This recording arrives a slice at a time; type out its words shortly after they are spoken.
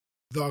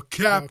The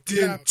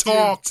Captain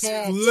Talks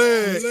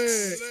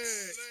Flicks.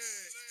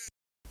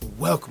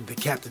 Welcome to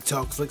Captain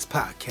Talks Flicks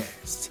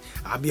podcast.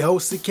 I'm your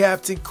host, the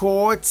Captain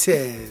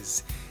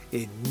Cortez,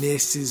 and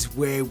this is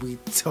where we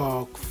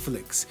talk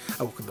flicks.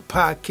 I work on the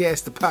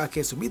podcast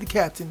with me, the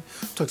Captain,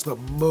 talks about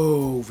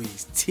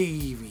movies,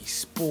 TV,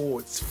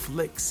 sports,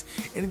 flicks,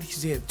 anything you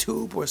see on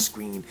tube or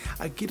screen.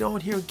 I get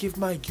on here and give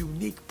my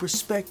unique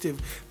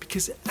perspective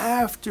because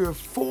after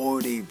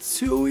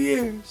 42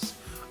 years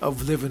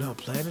of living on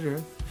planet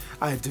Earth,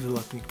 I have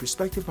developed a new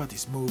perspective about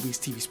these movies,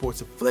 TV, sports,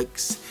 and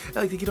flicks.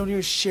 I like to get on here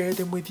and share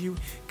them with you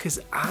because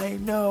I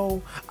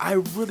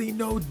really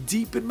know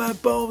deep in my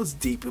bones,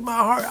 deep in my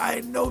heart,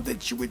 I know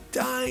that you were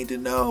dying to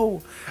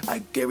know.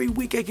 Every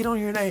week I get on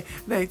here and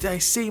I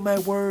say my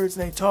words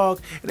and I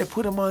talk and I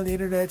put them on the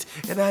internet,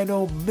 and I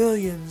know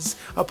millions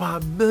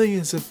upon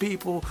millions of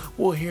people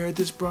will hear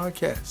this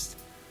broadcast.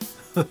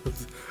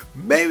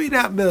 Maybe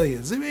not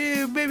millions.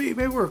 Maybe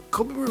we're a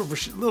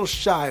little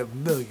shy of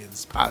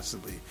millions,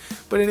 possibly.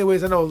 But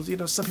anyways, I know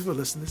some people are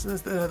listening to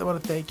this, and I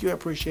want to thank you. I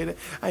appreciate it.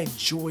 I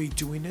enjoy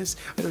doing this.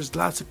 And there's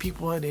lots of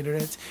people on the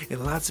internet,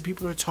 and lots of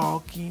people are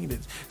talking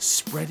and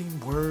spreading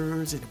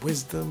words and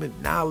wisdom and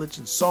knowledge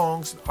and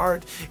songs and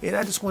art. And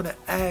I just want to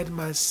add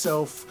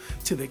myself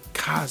to the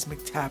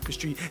cosmic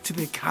tapestry, to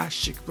the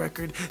Akashic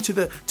record, to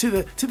the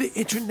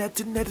internet,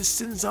 to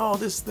netizens, all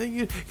this thing.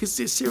 Because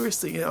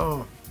seriously,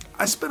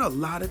 I spent a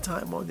lot of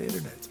time on the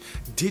internet.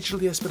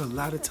 Digitally, I spent a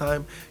lot of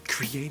time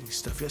creating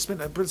stuff.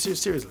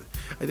 Seriously.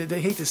 I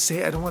hate to say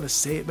it. I don't want to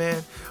say it,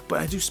 man. But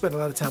I do spend a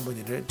lot of time on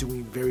the internet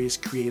doing various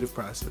creative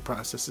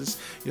processes.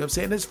 You know what I'm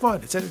saying? It's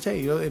fun. It's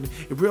entertaining. And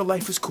real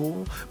life is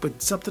cool.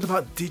 But something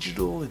about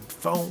digital and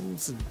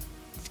phones and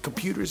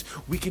computers,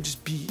 we can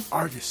just be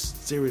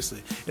artists,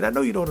 seriously. And I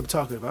know you know what I'm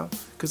talking about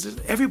because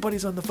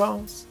everybody's on the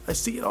phones. I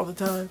see it all the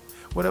time.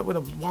 When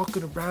I'm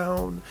walking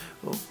around,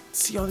 I'll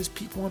see all these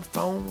people on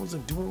phones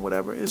and doing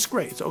whatever. It's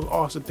great. It's an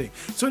awesome thing.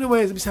 So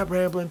anyways, let me stop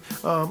rambling.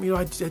 I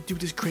do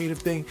this creative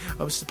thing.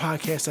 This is a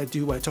podcast I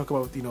do. I talk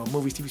about,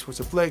 movies, TV,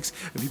 sports, and flicks.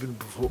 If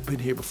you've been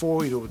here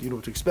before, you know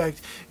what to expect.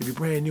 If you're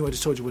brand new, I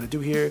just told you what I do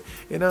here.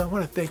 And I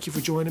want to thank you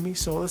for joining me.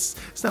 So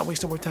let's not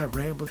waste no more time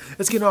rambling.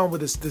 Let's get on with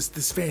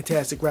this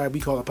fantastic ride we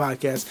call a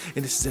podcast.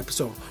 And this is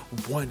episode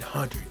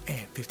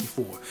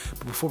 154.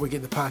 But before we get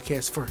in the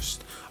podcast,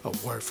 first, a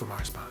word from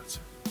our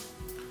sponsor.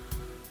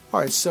 All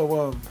right,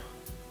 so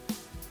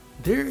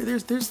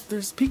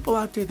there's people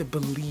out there that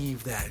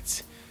believe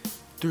that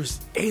there's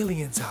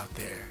aliens out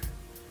there,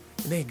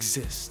 and they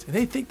exist, and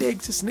they think they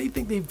exist, and they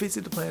think they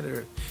visit the planet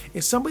Earth.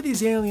 And some of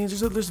these aliens,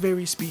 there's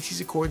various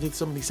species according to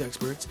some of these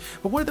experts,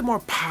 but one of the more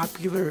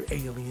popular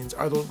aliens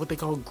are what they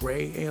call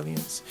gray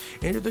aliens.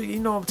 And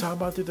I'm talking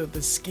about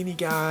the skinny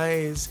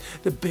guys,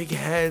 the big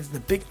heads,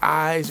 the big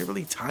eyes, they're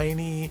really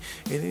tiny.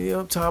 And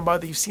I'm talking about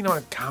that you've seen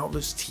on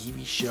countless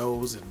TV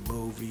shows and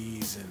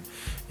movies and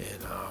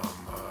the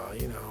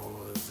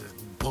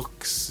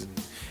books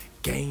and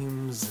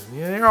games,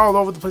 and they're all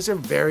over the place. They're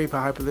very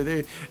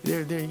popular.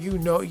 They're you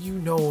know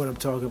what I'm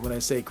talking about when I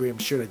say gray. I'm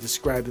sure I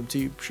describe them to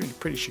you.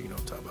 Pretty sure you know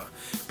what I'm talking about.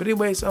 But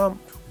anyways,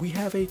 we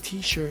have a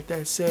T-shirt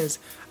that says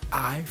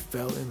 "I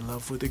fell in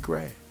love with the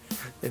gray."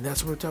 And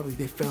that's what we're talking about.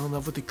 They fell in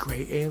love with the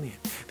gray alien.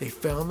 They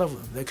fell in love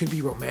with them. That could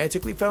be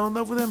romantically fell in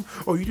love with them,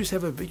 or you just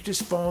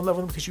fall in love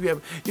with them because you're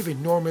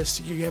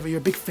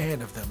a big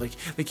fan of them.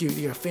 Like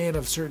you're a fan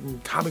of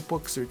certain comic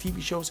books or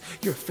TV shows.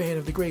 You're a fan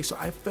of the gray. So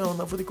I fell in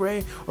love with the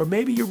gray, or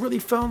maybe you really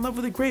fell in love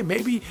with the gray.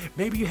 Maybe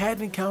you had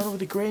an encounter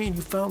with the gray and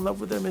you fell in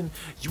love with them and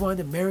you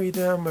wanted to marry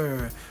them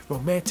or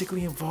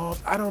romantically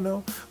involved. I don't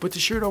know. But the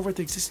shirt over at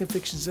the Existing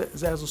Fiction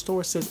Zazzle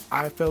store says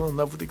I fell in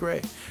love with the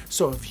gray.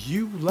 So if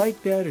you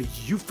like that, or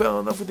you fell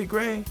in love with the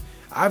gray,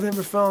 I've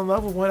never fell in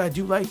love with one. I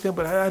do like them,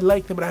 but I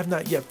like them, but I have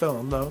not yet fell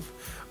in love.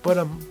 But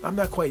I'm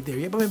not quite there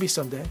yet, but maybe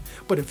someday.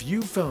 But if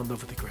you fell in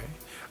love with the gray,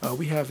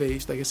 we have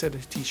like I said, a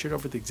T-shirt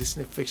over at the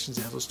Existing Fiction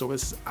Zazzle store that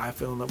says I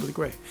fell in love with the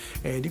gray.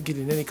 And you can get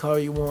it in any color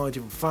you want,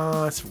 different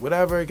fonts,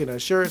 whatever. Get a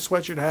shirt,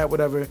 sweatshirt, hat,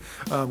 whatever.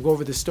 Go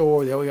over to the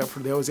store. They always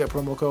got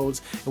promo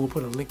codes, and we'll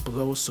put a link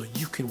below so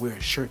you can wear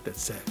a shirt that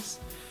says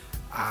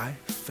I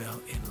fell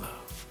in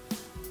love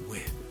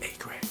with a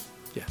gray.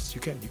 Yes,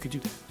 you can do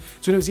that.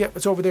 So anyways,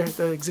 it's over there at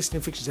the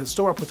Existing Fiction Zazzle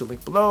store. I'll put the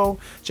link below.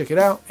 Check it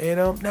out.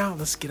 And now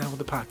let's get on with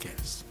the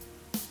podcast.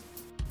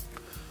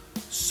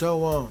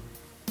 So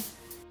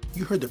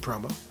you heard the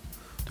promo.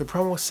 The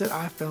promo said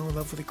I fell in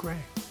love with the gray.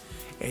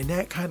 And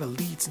that kind of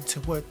leads into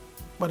what I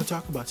want to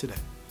talk about today.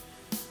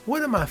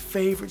 One of my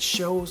favorite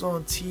shows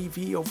on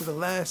TV over the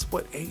last,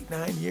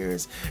 8-9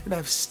 years, and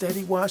I've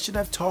steady watched it.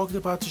 I've talked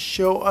about the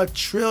show a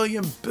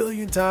trillion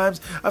billion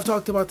times. I've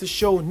talked about the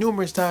show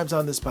numerous times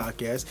on this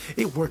podcast.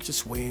 It works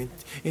its way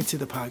into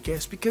the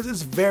podcast because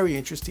it's very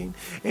interesting,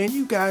 and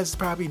you guys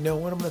probably know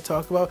what I'm going to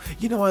talk about.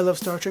 I love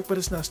Star Trek, but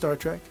it's not Star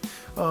Trek.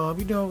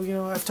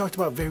 I've talked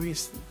about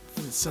various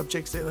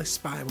subjects that like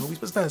spy movies,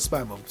 but it's not a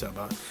spy movie I'm talking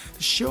about.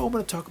 The show I'm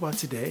going to talk about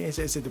today, as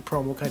the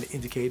promo kind of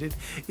indicated,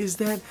 is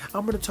that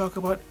I'm going to talk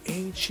about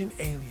Ancient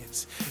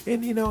Aliens.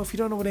 And if you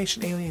don't know what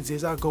Ancient Aliens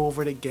is, I'll go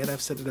over it again.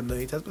 I've said it a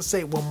million times, but say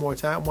it one more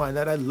time. Why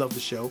not? I love the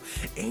show.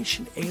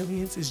 Ancient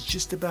Aliens is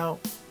just about,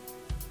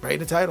 right in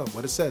the title,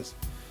 what it says.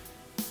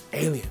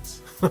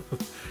 Aliens.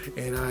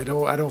 And I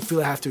don't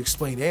feel I have to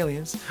explain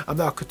aliens. I'm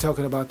not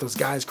talking about those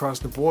guys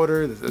crossing the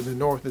border, the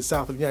north and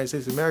south of the United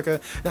States of America.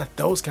 Not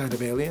those kind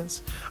of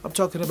aliens. I'm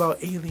talking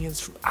about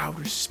aliens from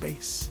outer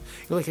space.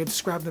 Like I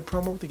described in the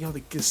promo,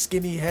 the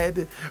skinny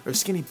head or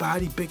skinny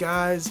body, big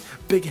eyes,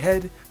 big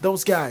head,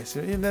 those guys.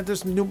 And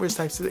there's numerous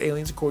types of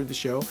aliens according to the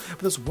show, but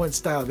there's one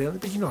style of alien.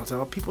 But what I'm talking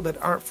about, people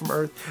that aren't from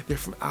Earth, they're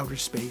from outer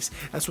space.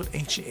 That's what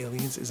Ancient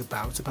Aliens is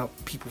about. It's about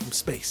people from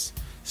space,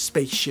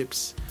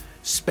 spaceships,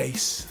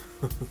 space.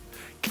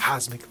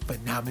 Cosmic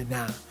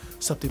phenomena,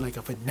 something like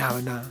a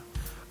phenomenon.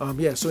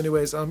 So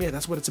anyways,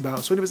 that's what it's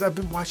about. So anyways, I've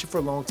been watching for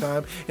a long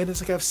time, and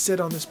it's like I've said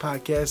on this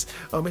podcast,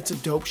 it's a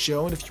dope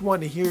show, and if you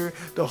want to hear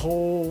my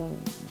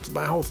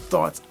whole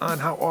thoughts on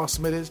how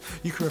awesome it is,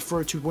 you can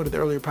refer to one of the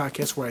earlier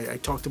podcasts where I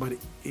talked about it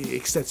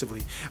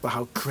extensively, about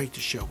how great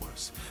the show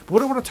was. But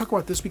what I want to talk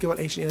about this week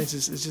about Ancient Aliens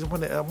is just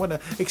I want to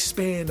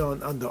expand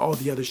on all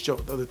the other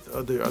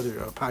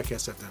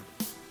podcasts I've done.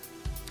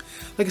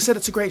 Like I said,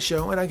 it's a great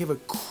show, and I'll give a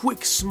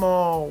quick,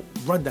 small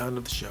rundown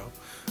of the show.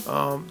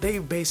 They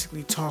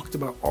basically talked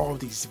about all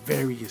these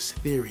various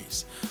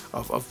theories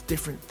of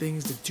different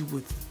things to do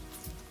with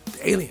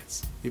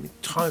aliens.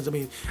 Tons.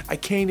 I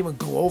can't even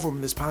go over them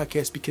in this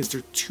podcast because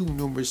they're too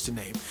numerous to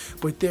name.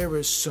 But there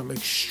is some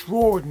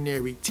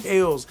extraordinary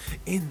tales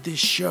in this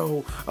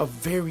show of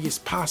various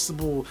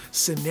possible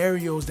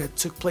scenarios that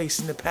took place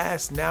in the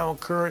past, now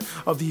current,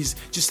 of these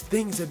just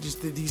things that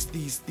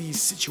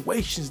these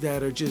situations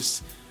that are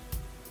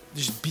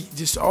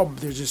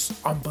they're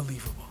just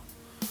unbelievable.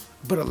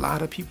 But a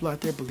lot of people out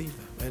there believe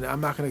them. And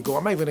I'm not even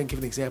going to give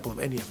an example of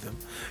any of them.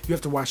 You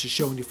have to watch the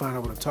show and you find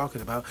out what I'm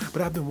talking about.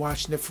 But I've been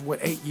watching it for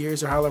 8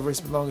 years or however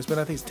long it's been.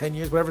 I think it's 10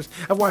 years, whatever.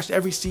 I've watched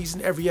every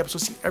season, every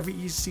episode, every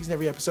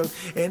episode.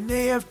 And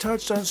they have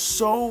touched on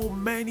so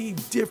many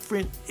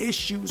different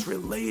issues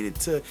related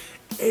to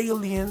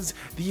aliens.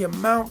 The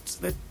amount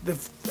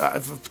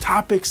of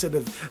topics that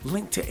have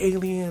linked to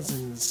aliens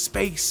and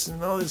space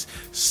and all this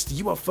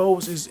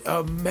UFOs is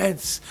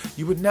immense.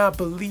 You would not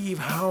believe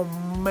how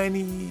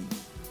many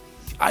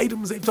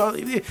items they talked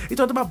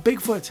about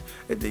Bigfoot.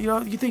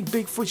 You think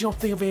Bigfoot, you don't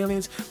think of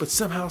aliens, but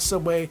somehow,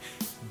 some way,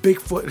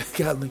 Bigfoot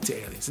got linked to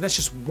aliens. And that's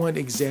just one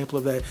example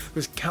of that.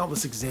 There's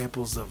countless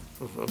examples of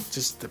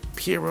just the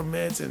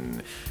pyramids,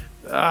 and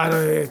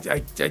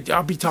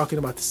I'll be talking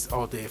about this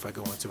all day if I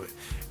go into it.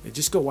 And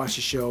just go watch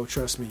the show.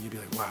 Trust me, you'll be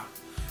like, wow.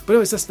 But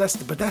anyways, that's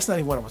not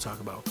even what I want to talk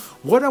about.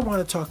 What I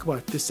want to talk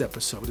about this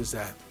episode is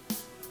that,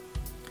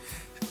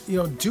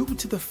 due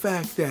to the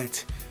fact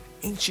that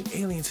Ancient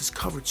Aliens has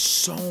covered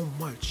so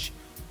much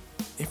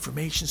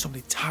information, so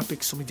many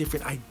topics, so many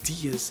different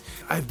ideas.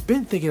 I've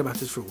been thinking about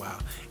this for a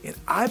while, and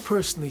I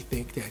personally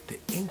think that the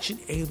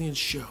Ancient Aliens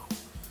show,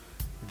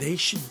 they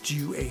should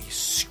do a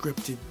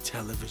scripted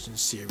television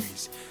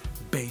series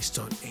based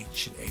on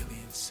Ancient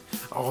Aliens.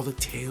 All the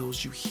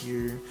tales you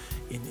hear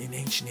in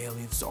Ancient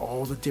Aliens,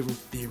 all the different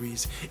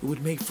theories, it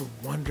would make for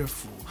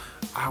wonderful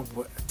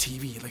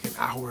TV, like an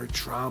hour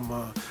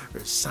drama or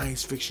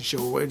science fiction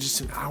show, or just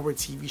an hour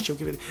TV show.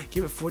 Give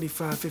it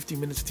 45, 50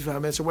 minutes,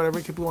 55 minutes, or whatever.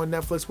 It could be on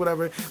Netflix,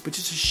 whatever. But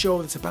just a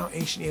show that's about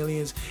Ancient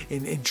Aliens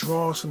and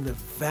draws from the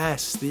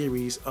vast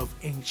theories of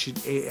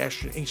ancient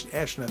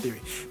astronaut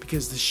theory.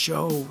 Because the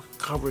show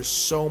covers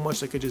so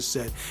much, like I just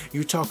said.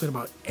 You're talking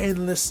about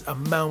endless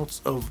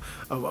amounts of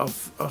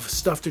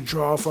stuff to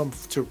draw from,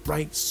 to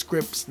write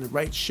scripts and to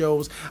write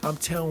shows. I'm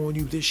telling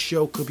you, this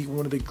show could be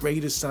one of the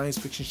greatest science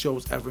fiction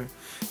shows ever.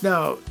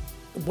 Now,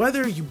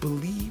 whether you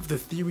believe the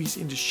theories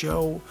in the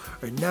show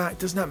or not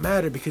does not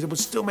matter, because it was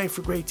still made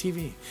for great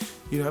TV.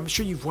 I'm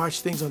sure you've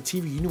watched things on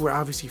TV you knew were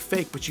obviously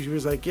fake, but you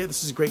was like, yeah,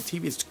 this is great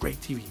TV. It's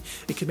great TV.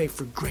 It can make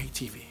for great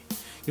TV.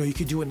 You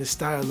could do it in the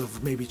style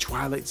of maybe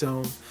Twilight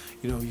Zone.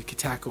 You could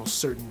tackle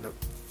certain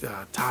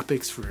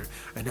topics for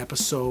an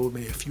episode,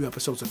 maybe a few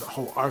episodes of the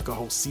whole arc, a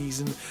whole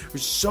season.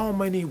 There's so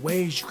many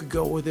ways you could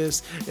go with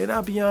this. And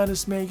I'll be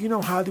honest, man,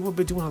 Hollywood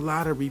been doing a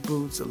lot of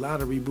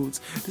reboots.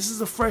 This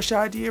is a fresh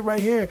idea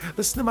right here.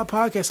 Listen to my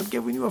podcast. I'm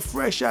giving you a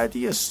fresh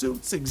idea.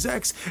 Suits,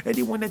 execs,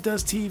 anyone that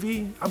does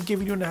TV, I'm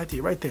giving you an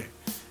idea right there.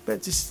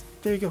 But just,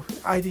 there you go.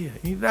 Idea.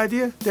 You need an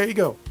idea? There you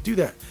go. Do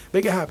that.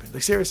 Make it happen.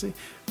 Like, seriously.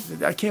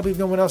 I can't believe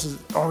no one else has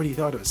already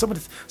thought of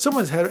it.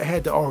 Someone's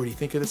had to already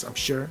think of this, I'm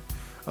sure.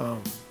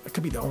 I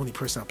could be the only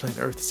person on planet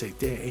Earth to say,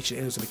 damn, Ancient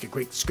Aliens would make a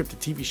great scripted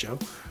TV show.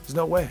 There's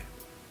no way.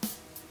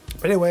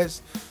 But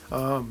anyways,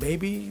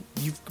 maybe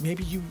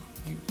you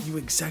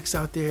execs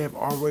out there have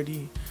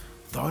already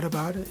thought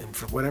about it, and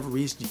for whatever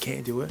reason you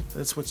can't do it.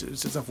 It's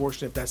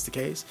unfortunate if that's the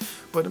case.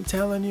 But I'm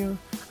telling you,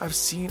 I've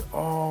seen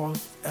all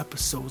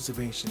episodes of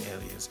Ancient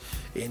Aliens,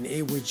 and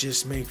it would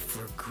just make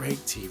for great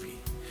TV.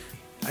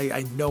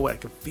 I know it. I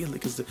can feel it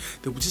because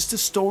just the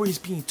stories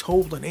being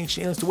told on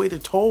Ancient Aliens, the way they're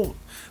told.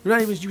 They're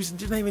not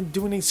even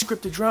doing any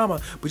scripted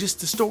drama, but just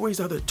the stories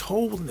how they're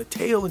told and the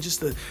tale and just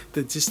the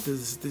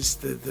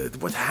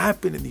what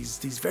happened in these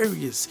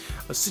various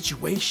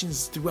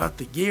situations throughout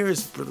the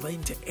years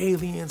relating to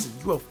aliens and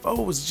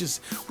UFOs.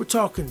 We're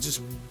talking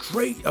just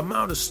great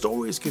amount of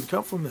stories could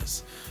come from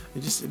this.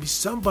 It'd be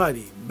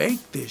somebody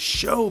make this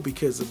show,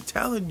 because I'm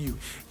telling you,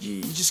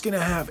 you're just gonna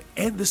have,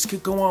 and this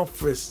could go on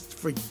for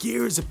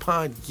years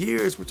upon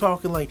years. We're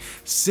talking like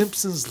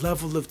Simpsons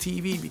level of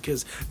TV,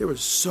 because there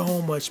was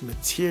so much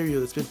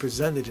material that's been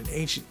presented in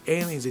Ancient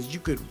Aliens that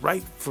you could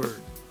write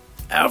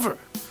forever.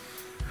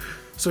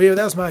 So yeah,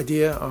 that was my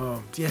idea.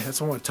 That's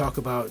what I want to talk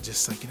about.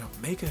 Just like,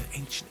 make an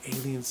Ancient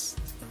Aliens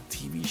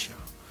TV show.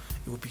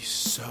 It would be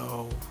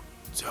so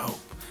dope.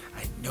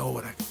 I know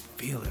it. I can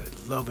feel it.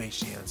 I love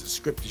Ancient Aliens. A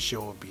scripted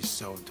show would be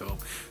so dope.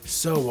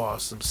 So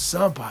awesome.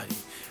 Somebody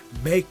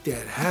make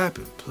that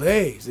happen,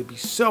 please. It'd be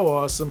so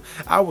awesome.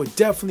 I would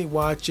definitely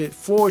watch it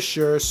for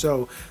sure.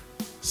 So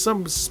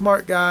some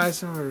smart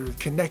guys or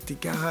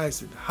connected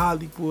guys in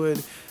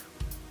Hollywood,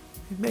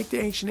 make the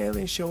Ancient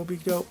Aliens show. Will be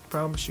dope.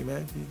 Promise you,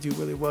 man. You do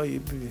really well. You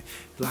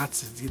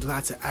lots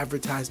of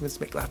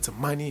advertisements, make lots of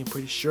money. I'm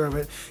pretty sure of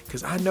it,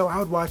 because I know I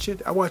would watch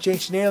it. I watch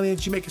Ancient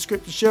Aliens. You make a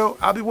scripted show,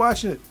 I'll be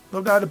watching it.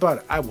 No doubt about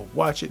it. I will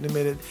watch it in a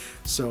minute.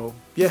 So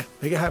yeah,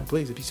 make it happen,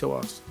 please. It'd be so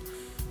awesome.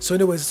 So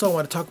anyways, that's all I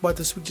want to talk about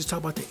this week. Just talk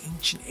about the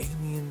Ancient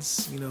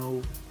Aliens.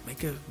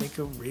 Make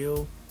a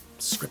real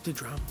scripted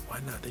drama. Why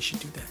not? They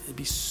should do that. It'd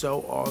be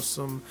so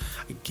awesome.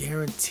 I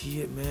guarantee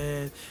it,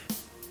 man.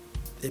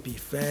 It'd be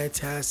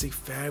fantastic,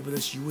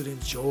 fabulous. You would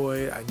enjoy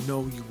it. I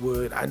know you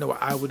would. I know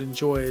I would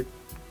enjoy it.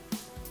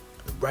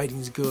 The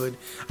writing's good.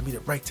 I mean,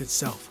 it writes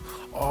itself.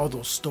 All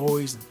those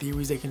stories and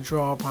theories they can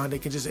draw upon, it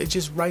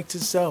just writes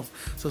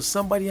itself. So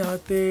somebody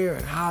out there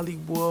in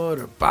Hollywood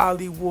or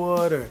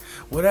Bollywood or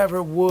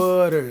whatever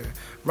would, or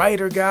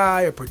writer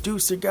guy or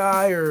producer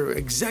guy or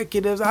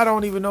executives, I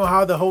don't even know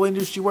how the whole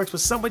industry works, but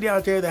somebody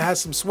out there that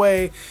has some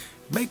sway,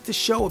 make the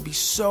show. It'd be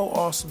so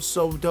awesome,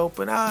 so dope,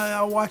 and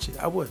I'll watch it.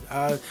 I would.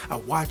 I'll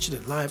watch it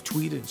and live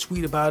tweet it and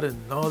tweet about it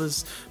and all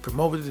this,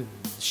 promote it and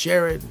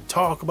share it and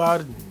talk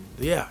about it and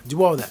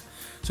do all that.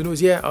 So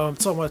anyways,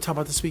 that's all I want to talk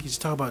about this week. Is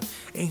talk about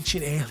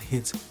Ancient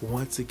Aliens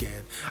once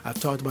again.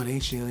 I've talked about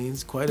Ancient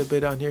Aliens quite a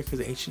bit on here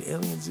because Ancient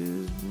Aliens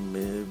is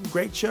a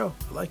great show.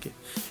 I like it.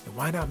 And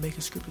why not make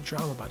a scripted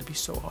drama about it? It'd be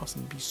so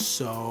awesome. It'd be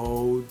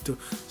so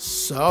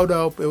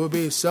dope. It would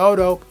be so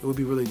dope. It would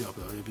be really dope,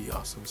 though. It'd be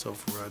awesome. So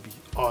for it'd be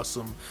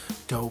awesome,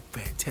 dope,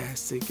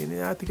 fantastic,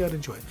 and I think I'd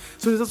enjoy it.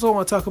 So that's all I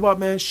want to talk about,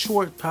 man.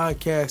 Short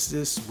podcast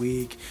this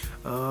week.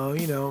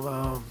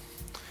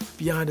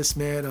 Be honest,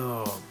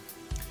 man.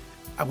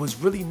 I was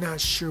really not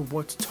sure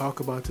what to talk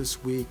about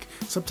this week.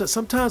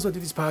 Sometimes when I do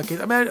these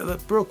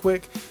podcasts, real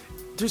quick,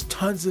 there's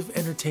tons of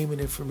entertainment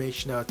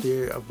information out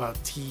there about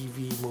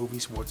TV,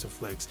 movies, sports, and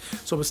flicks.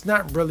 So it's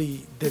not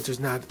really that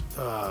there's not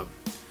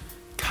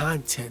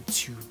content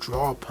to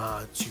draw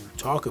upon to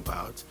talk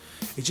about.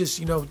 It's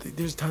just,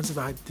 there's tons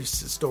of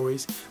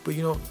stories, but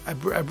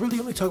I really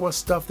only talk about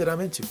stuff that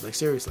I'm into. Like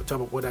seriously, talk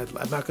about what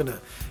I'm not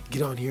gonna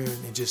get on here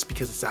and just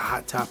because it's a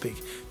hot topic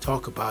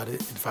talk about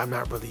it. And if I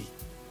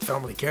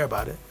don't really care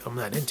about it, I'm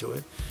not into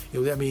it.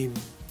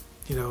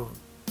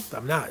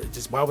 I'm not.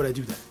 Just why would I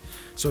do that?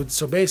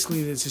 So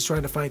basically, it's just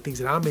trying to find things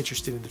that I'm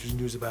interested in, there's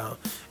news about.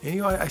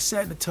 And I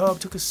sat in the tub,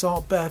 took a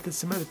salt bath, did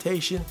some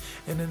meditation,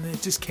 and then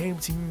it just came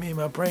to me in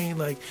my brain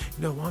like,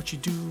 why don't you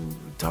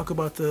talk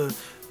about the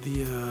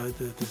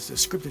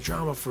scripted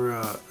drama for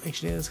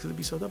Ancient Aliens, because it'd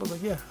be so dope. I was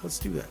like, yeah, let's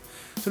do that.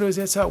 So anyways,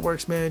 that's how it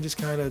works, man. Just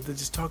kind of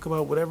just talk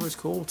about whatever is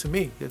cool to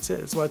me. That's it.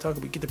 That's why I talk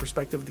about, get the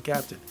perspective of the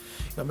captain.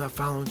 I'm not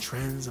following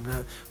trends. I'm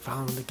not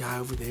following the guy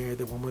over there,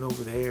 the woman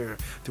over there,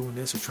 doing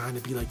this or trying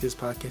to be like this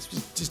podcast.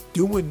 Just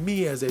doing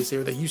me, as they say,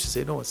 or they used to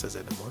say. No one says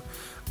that anymore.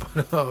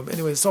 But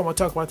anyway, that's all I want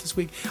to talk about this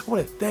week. I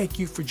want to thank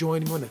you for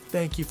joining me. I want to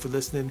thank you for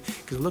listening,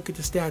 because I look at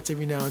the stats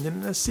every now and then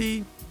and I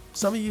see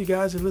some of you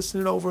guys are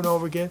listening over and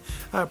over again.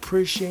 I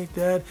appreciate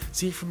that.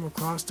 See from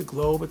across the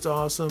globe. It's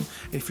awesome.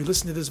 And if you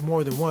listen to this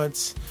more than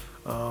once,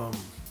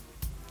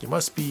 you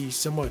must be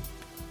somewhat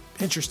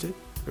interested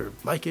or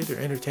like it or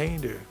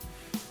entertained or,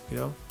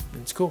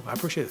 it's cool. I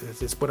appreciate it.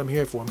 That's what I'm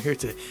here for. I'm here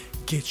to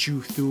get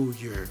you through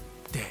your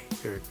day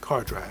or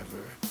car drive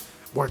or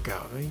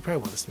workout. You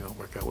probably wouldn't listen to me on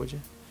workout, would you?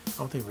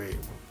 I don't think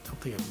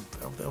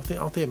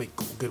I make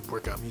good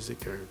workout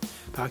music or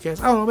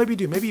podcasts. I don't know. Maybe you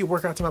do. Maybe you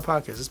work out to my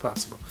podcast. It's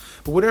possible.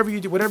 But whatever you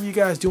do, whatever you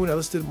guys doing, I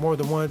listen to it more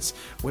than once.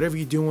 Whatever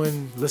you're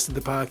doing, listen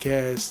to the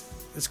podcast.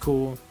 It's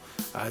cool.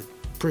 I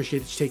appreciate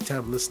that you take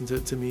time to listen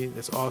to me.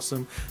 That's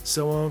awesome.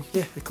 So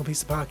it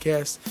completes the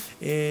podcast.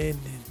 And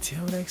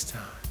until next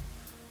time,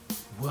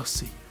 we'll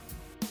see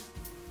you.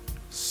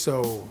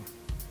 So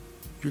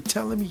you're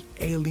telling me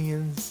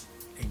aliens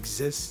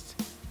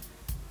exist?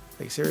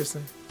 Like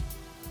seriously?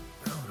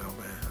 I don't know,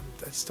 man.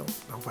 I just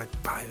don't know if I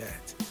buy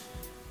that.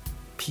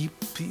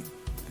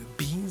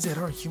 Beings that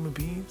aren't human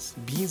beings?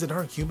 Beings that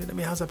aren't human?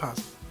 How's that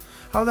possible?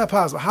 How is that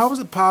possible? How is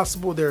it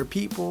possible there are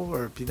people,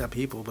 or not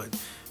people, but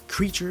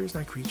creatures,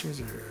 not creatures,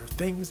 or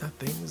things, not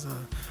things? How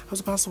is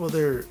it possible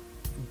there are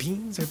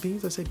beings, or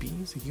beings? I say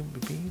beings, a human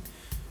being,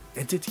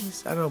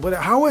 entities. I don't know. But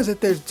how is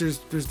it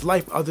there's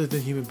life other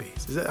than human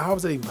beings? How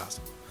is that even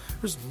possible?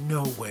 There's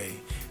no way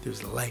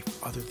there's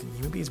life other than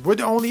human beings. We're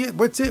the only.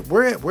 What's it?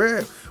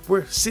 We're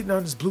sitting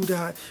on this blue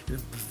dot in a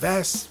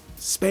vast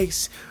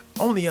space.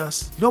 Only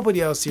us,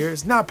 nobody else here.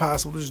 It's not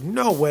possible. There's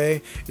no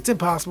way. It's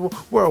impossible.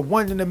 We're a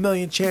 1 in a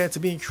million chance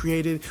of being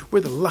created.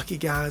 We're the lucky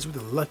guys. We're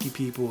the lucky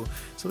people.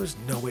 So there's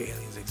no way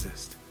aliens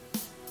exist.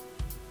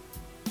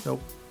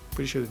 Nope.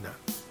 Pretty sure they're not.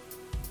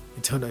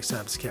 Until next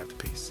time, it's Captain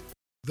Peace.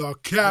 The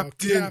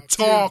Captain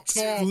Talks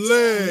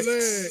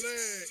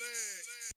Flicks.